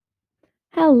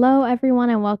Hello, everyone,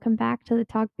 and welcome back to the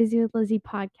Talk Busy with Lizzie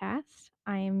podcast.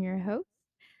 I am your host,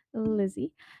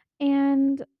 Lizzie.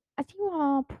 And as you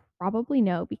all probably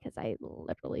know, because I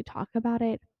literally talk about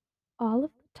it all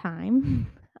of the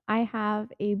time, I have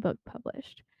a book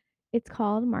published. It's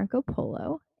called Marco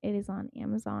Polo. It is on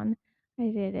Amazon. I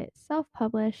did it self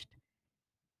published,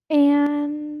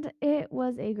 and it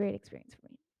was a great experience for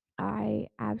me. I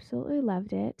absolutely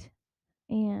loved it.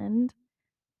 And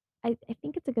I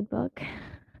think it's a good book.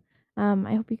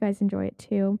 I hope you guys enjoy it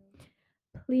too.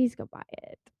 Please go buy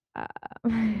it.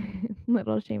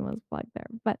 Little shameless plug there.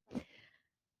 But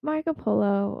Marco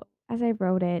Polo, as I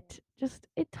wrote it, just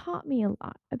it taught me a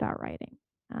lot about writing.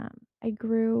 I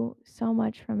grew so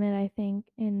much from it, I think,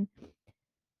 and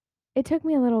it took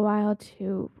me a little while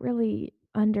to really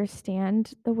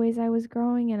understand the ways I was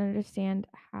growing and understand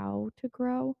how to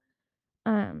grow.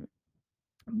 Um,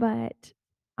 But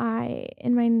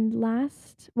in my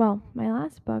last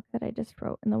book that I just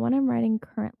wrote and the one I'm writing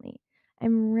currently,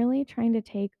 I'm really trying to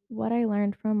take what I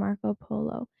learned from Marco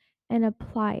Polo and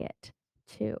apply it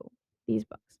to these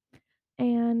books.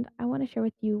 And I want to share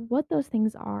with you what those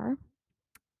things are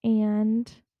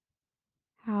and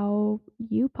how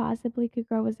you possibly could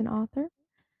grow as an author,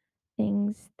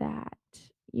 things that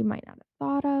you might not have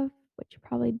thought of, which you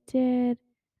probably did.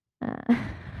 Uh,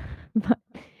 but,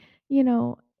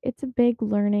 it's a big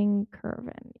learning curve,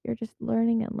 and you're just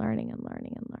learning and learning and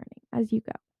learning and learning as you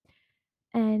go.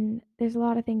 And there's a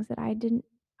lot of things that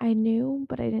I knew,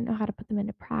 but I didn't know how to put them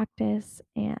into practice.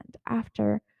 And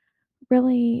after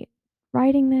really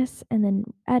writing this and then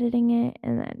editing it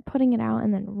and then putting it out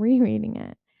and then rereading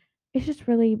it, it's just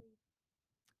really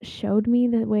showed me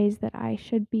the ways that I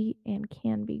should be and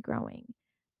can be growing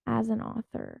as an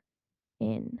author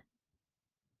in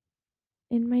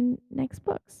my next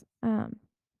books.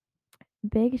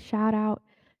 Big shout out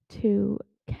to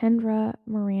Kendra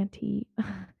Moranti.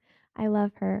 I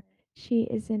love her. She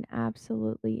is an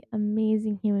absolutely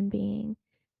amazing human being,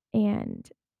 and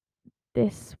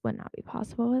this would not be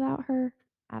possible without her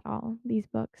at all. These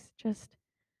books just,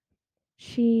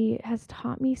 she has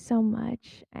taught me so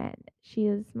much, and she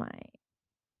is my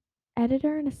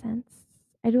editor in a sense.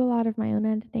 I do a lot of my own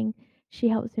editing. She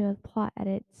helps me with plot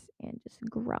edits and just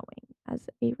growing as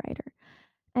a writer.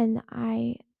 And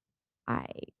I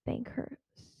thank her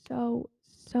so,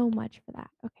 so much for that,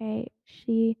 okay?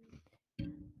 She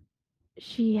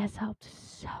has helped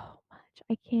so much.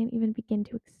 I can't even begin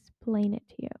to explain it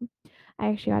to you. I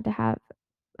actually got to have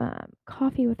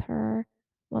coffee with her.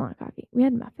 Well, not coffee. We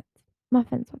had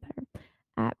muffins with her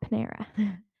at Panera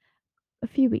a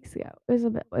few weeks ago. It was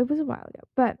a while ago,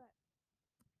 but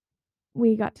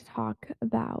we got to talk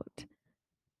about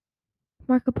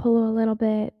Marco Polo a little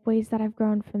bit, ways that I've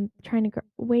grown from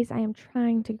ways I am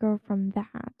trying to grow from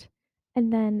that.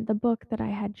 And then the book that I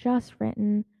had just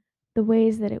written, the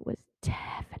ways that it was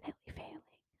definitely failing.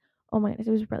 Oh my goodness,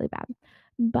 it was really bad.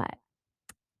 But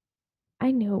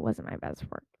I knew it wasn't my best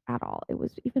work at all. It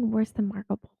was even worse than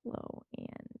Marco Polo.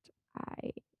 I,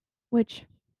 which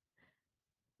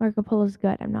Marco Polo is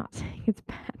good. I'm not saying it's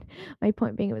bad. My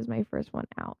point being, it was my first one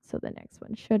out. So the next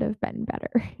one should have been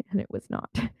better, and it was not.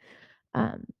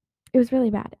 Um, it was really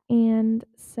bad. And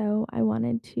so I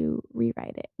wanted to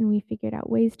rewrite it, and we figured out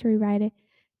ways to rewrite it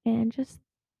and just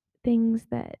things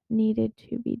that needed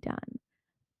to be done.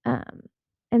 Um,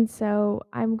 and so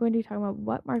I'm going to be talking about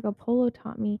what Marco Polo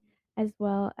taught me as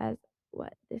well as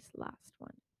what this last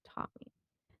one taught me.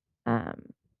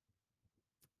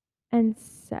 And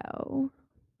so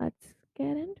let's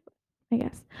get into it, I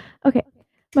guess. Okay.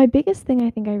 My biggest thing I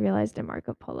think I realized in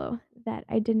Marco Polo that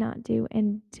I did not do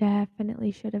and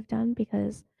definitely should have done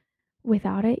because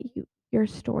without it, your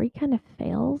story kind of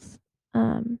fails,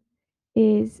 um,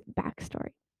 is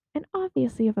backstory. And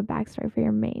obviously, you have a backstory for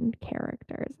your main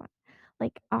characters.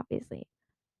 Like, obviously,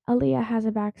 Aaliyah has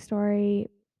a backstory.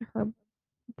 Her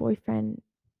boyfriend,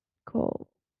 Cole,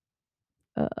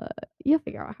 uh, you'll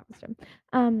figure out what happens to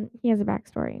him. He has a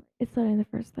backstory. It's literally in the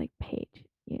first, like, page.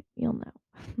 You'll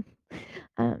know.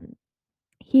 um,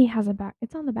 he has a back.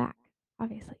 It's on the back.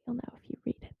 Obviously, you'll know if you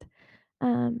read it.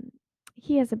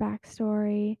 He has a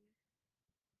backstory.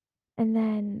 And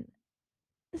then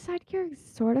the side characters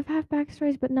sort of have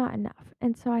backstories, but not enough.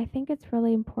 And so I think it's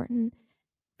really important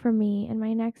for me in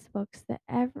my next books that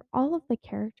all of the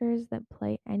characters that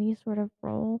play any sort of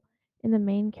role in the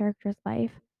main character's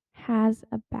life has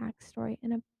a backstory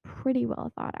and a pretty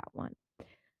well thought out one.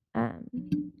 Um,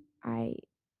 I,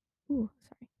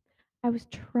 sorry. I was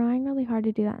trying really hard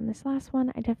to do that in this last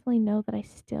one. I definitely know that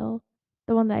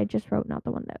the one that I just wrote, not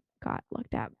the one that got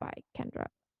looked at by Kendra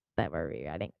that we're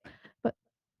rewriting, but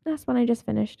last one I just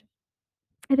finished.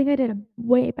 I think I did a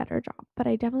way better job, but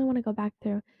I definitely wanna go back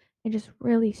through and just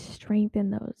really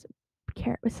strengthen those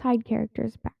side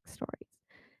characters' backstories.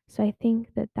 So I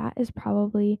think that that is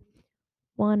probably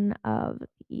one of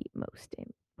the most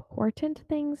important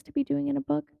things to be doing in a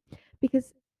book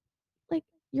because, like,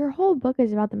 your whole book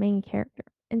is about the main character.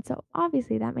 And so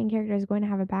obviously that main character is going to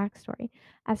have a backstory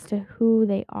as to who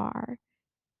they are,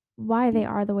 why they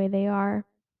are the way they are,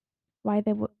 why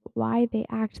they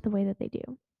act the way that they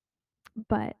do.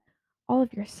 But all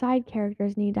of your side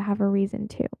characters need to have a reason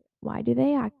too. Why do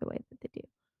they act the way that they do?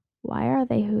 Why are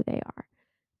they who they are?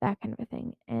 That kind of a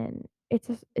thing. And it's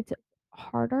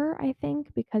harder, I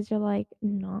think, because you're like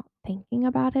not thinking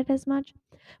about it as much.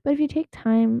 But if you take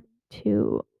time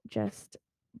to just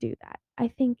do that, I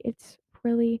think it's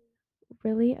really,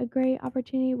 really a great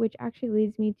opportunity, which actually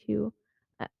leads me to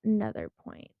another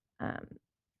point um,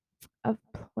 of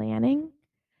planning.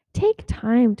 Take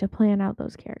time to plan out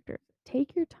those characters.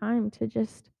 Take your time to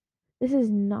just this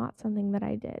is not something that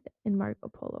I did in Marco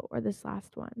Polo or this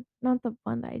last one. Not the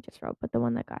one that I just wrote, but the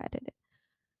one that got edited.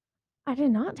 I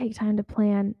did not take time to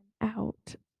plan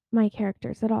out my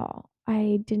characters at all.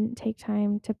 I didn't take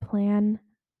time to plan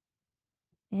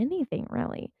anything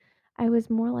really. I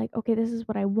was more like, okay, this is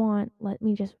what I want. Let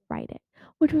me just write it,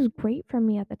 which was great for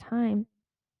me at the time.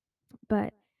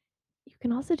 But you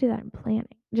can also do that in planning.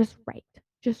 Just write.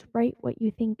 Just write what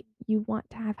you think you want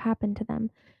to have happen to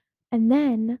them. And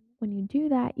then when you do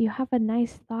that, you have a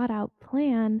nice thought out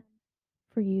plan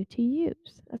for you to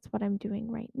use. That's what I'm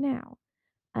doing right now.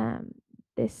 Um,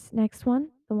 this next one,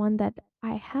 the one that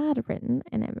I had written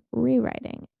and I'm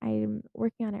rewriting, I'm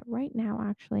working on it right now,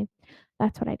 actually.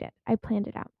 That's what I did. I planned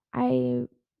it out. I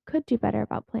could do better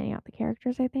about planning out the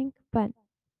characters, I think, but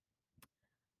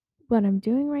what I'm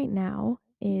doing right now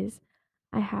is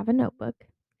I have a notebook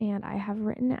and I have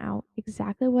written out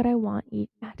exactly what I want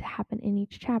to happen in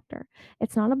each chapter.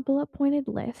 It's not a bullet pointed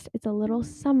list, it's a little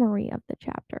summary of the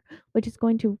chapter, which is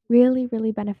going to really,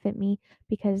 really benefit me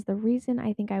because the reason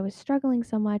I think I was struggling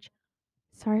so much,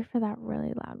 sorry for that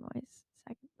really loud noise,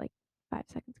 like 5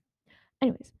 seconds.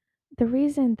 Anyways, the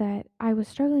reason that I was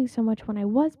struggling so much when I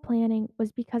was planning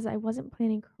was because I wasn't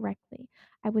planning correctly.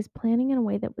 I was planning in a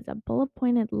way that was a bullet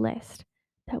pointed list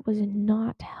that was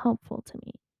not helpful to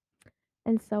me.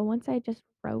 And so once I just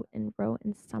wrote and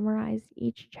summarized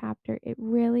each chapter, it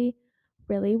really,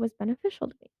 really was beneficial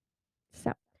to me.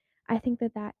 So I think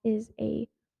that that is a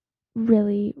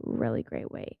really, really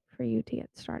great way for you to get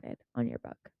started on your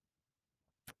book.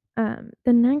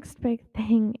 The next big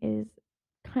thing is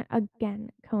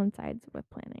again coincides with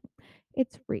planning.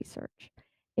 It's research.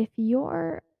 If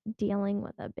you're dealing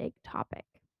with a big topic,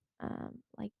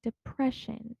 like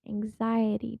depression,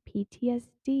 anxiety,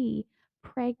 PTSD,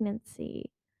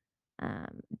 pregnancy,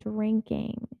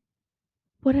 drinking,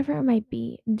 whatever it might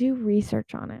be, do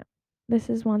research on it. This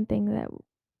is one thing that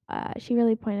she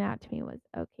really pointed out to me was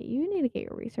okay, you need to get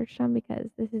your research done because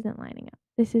this isn't lining up.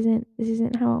 This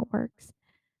isn't how it works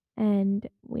and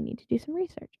we need to do some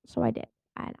research. So I did.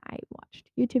 And I watched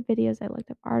YouTube videos, I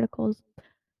looked up articles.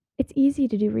 It's easy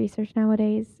to do research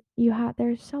nowadays.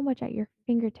 There's so much at your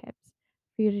fingertips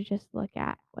for you to just look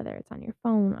at, whether it's on your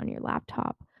phone, on your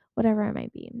laptop, whatever it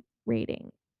might be,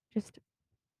 reading. Just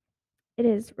it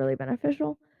is really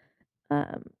beneficial.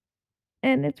 Um,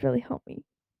 and it's really helped me.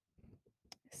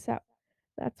 So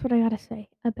that's what I gotta say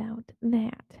about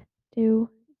that. Do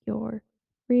your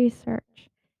research.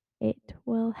 It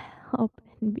will help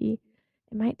and it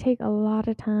might take a lot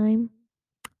of time,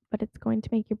 but it's going to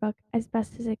make your book as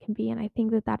best as it can be. And I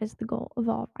think that that is the goal of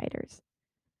all writers.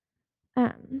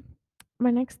 Um,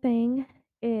 my next thing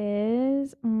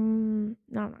is, no, I'm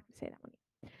not going to say that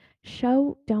one.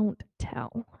 Show, don't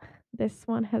tell. This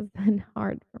one has been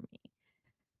hard for me.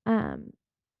 Um,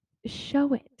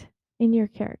 show it in your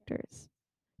characters.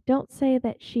 Don't say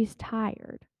that she's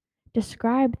tired.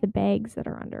 Describe the bags that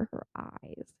are under her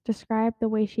eyes. Describe the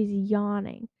way she's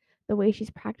yawning, the way she's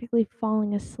practically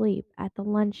falling asleep at the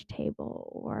lunch table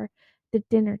or the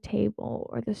dinner table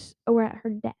or at her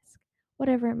desk,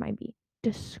 whatever it might be.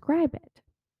 Describe it.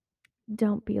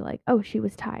 Don't be like, "Oh, she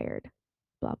was tired."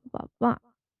 Blah blah blah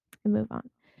blah and move on.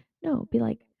 No, be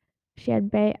like, "She had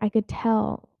I could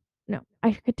tell. No,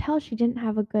 I could tell she didn't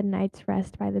have a good night's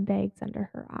rest by the bags under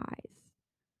her eyes."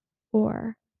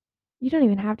 Or you don't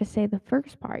even have to say the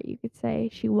first part. You could say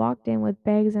she walked in with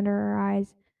bags under her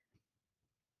eyes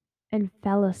and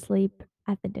fell asleep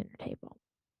at the dinner table.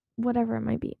 Whatever it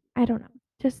might be. I don't know.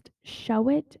 Just show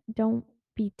it. Don't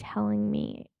be telling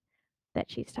me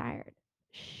that she's tired.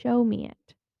 Show me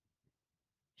it.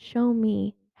 Show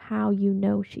me how you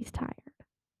know she's tired.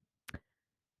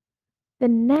 The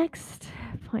next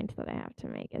point that I have to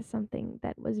make is something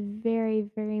that was very,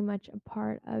 very much a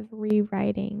part of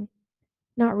rewriting,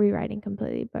 not rewriting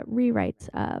completely, but rewrites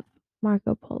of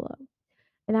Marco Polo.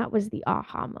 And that was the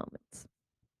aha moments.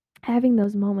 Having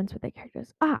those moments with the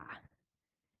characters,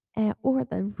 or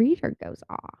the reader goes,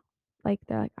 ah. Like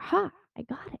they're like, aha, I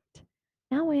got it.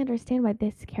 Now I understand why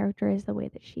this character is the way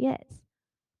that she is.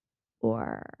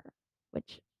 Or,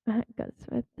 which goes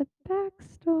with the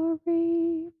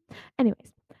backstory.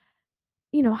 Anyways,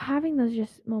 having those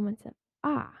just moments of,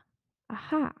 ah,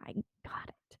 aha, I got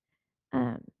it.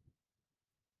 Um,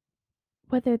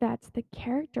 Whether that's the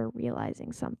character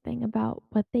realizing something about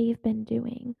what they've been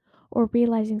doing, or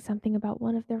realizing something about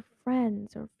one of their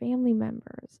friends or family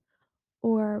members,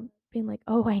 or being like,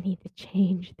 oh, I need to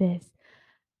change this.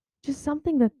 Just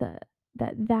something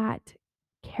that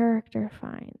character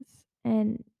finds,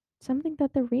 and something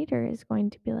that the reader is going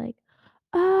to be like,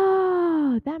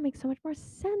 oh, that makes so much more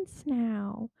sense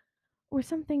now, or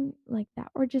something like that,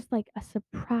 or just like a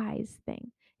surprise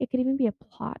thing. It could even be a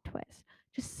plot twist,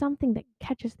 just something that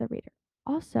catches the reader.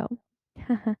 Also,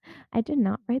 I did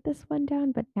not write this one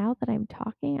down, but now that I'm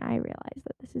talking, I realize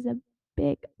that this is a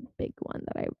big, big one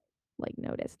that I like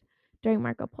noticed during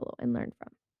Marco Polo and learned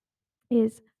from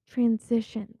is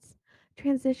transitions.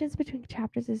 Transitions between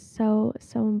chapters is so,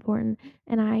 so important,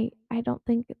 and I don't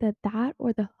think that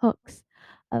or the hooks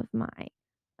of my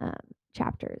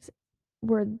chapters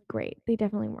were great. They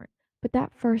definitely weren't. But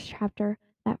that first chapter,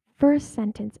 that first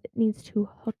sentence, it needs to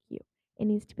hook you. It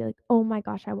needs to be like, oh my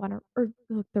gosh, I want to, or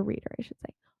hook the reader, I should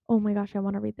say. Oh my gosh, I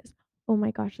want to read this. Oh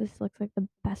my gosh, this looks like the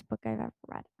best book I've ever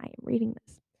read. I am reading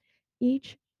this.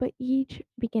 Each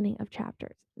beginning of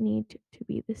chapters need to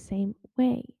be the same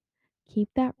way. Keep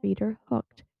that reader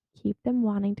hooked. Keep them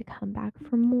wanting to come back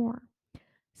for more.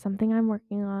 Something I'm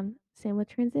working on, same with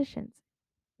transitions.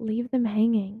 Leave them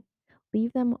hanging.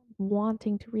 Leave them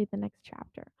wanting to read the next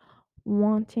chapter,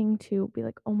 wanting to be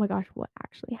like, oh my gosh, what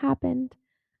actually happened?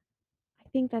 I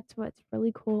think that's what's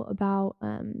really cool about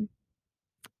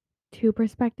two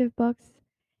perspective books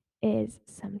is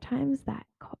sometimes that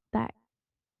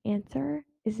answer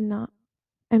is not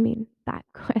that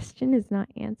question is not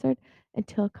answered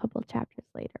until a couple chapters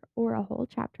later or a whole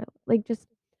chapter. Like just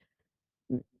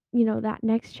that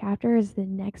next chapter is the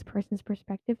next person's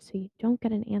perspective, so you don't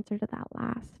get an answer to that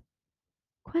last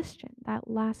question, that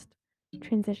last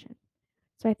transition.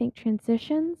 So I think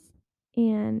transitions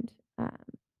and um,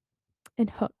 and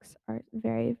hooks are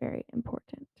very, very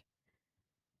important.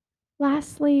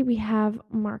 Lastly, we have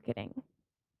marketing.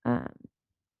 Um,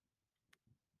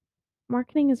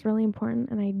 Marketing is really important,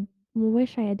 and I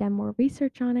wish I had done more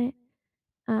research on it.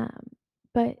 Um,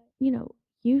 but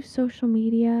use social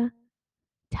media,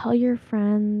 tell your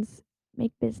friends,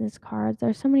 make business cards.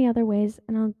 There's so many other ways,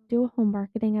 and I'll do a home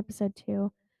marketing episode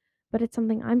too. But it's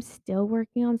something I'm still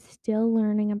working on, still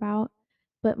learning about.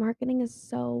 But marketing is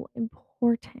so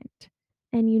important,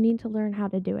 and you need to learn how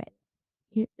to do it.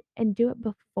 And do it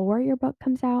before your book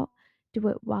comes out. Do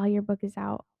it while your book is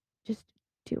out. Just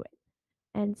do it.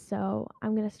 And so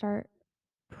I'm gonna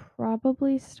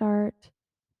probably start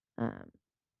um,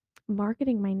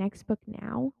 marketing my next book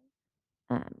now,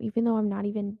 even though I'm not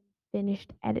even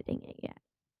finished editing it yet.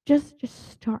 Just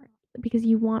start because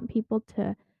you want people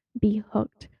to be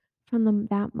hooked from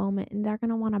that moment, and they're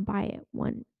gonna want to buy it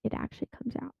when it actually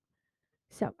comes out.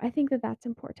 So I think that that's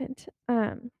important.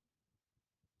 And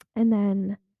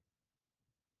then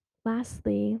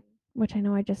lastly, which I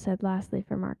know I just said lastly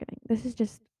for marketing, this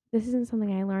isn't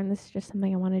something I learned. This is just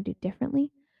something I want to do differently.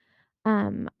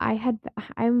 I'm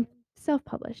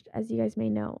self-published, as you guys may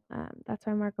know. That's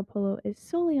why Marco Polo is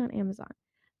solely on Amazon.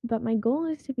 But my goal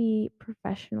is to be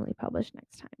professionally published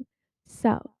next time.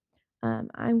 So,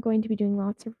 I'm going to be doing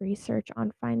lots of research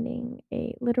on finding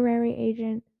a literary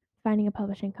agent, finding a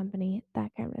publishing company,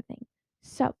 that kind of thing.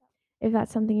 So, if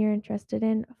that's something you're interested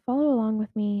in, follow along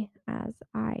with me as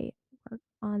I work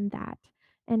on that.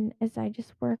 And as I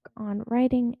just work on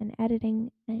writing and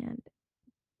editing and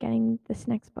getting this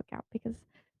next book out because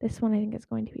this one I think is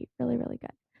going to be really, really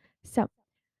good. So,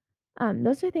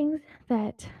 those are things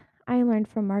that I learned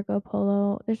from Marco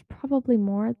Polo. There's probably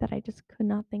more that I just could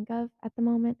not think of at the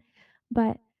moment,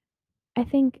 but I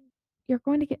think you're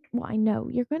going to get, well, I know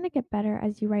you're going to get better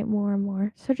as you write more and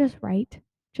more. So just write,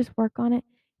 just work on it.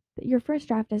 Your first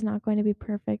draft is not going to be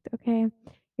perfect, okay?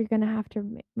 You're going to have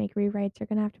to make rewrites, you're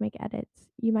going to have to make edits.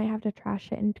 You might have to trash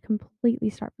it and completely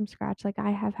start from scratch, like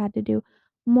I have had to do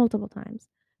multiple times.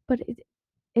 But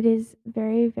it is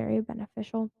very, very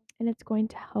beneficial, and it's going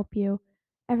to help you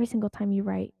every single time you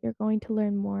write. You're going to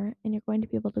learn more and you're going to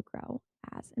be able to grow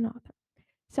as an author.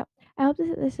 So, I hope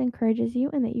that this encourages you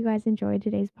and that you guys enjoyed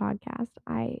today's podcast.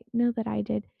 I know that I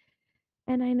did,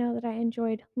 and I know that I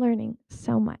enjoyed learning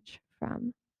so much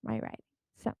from my writing.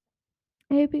 So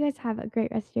I hope you guys have a great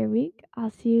rest of your week.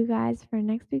 I'll see you guys for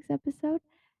next week's episode,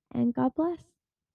 and God bless.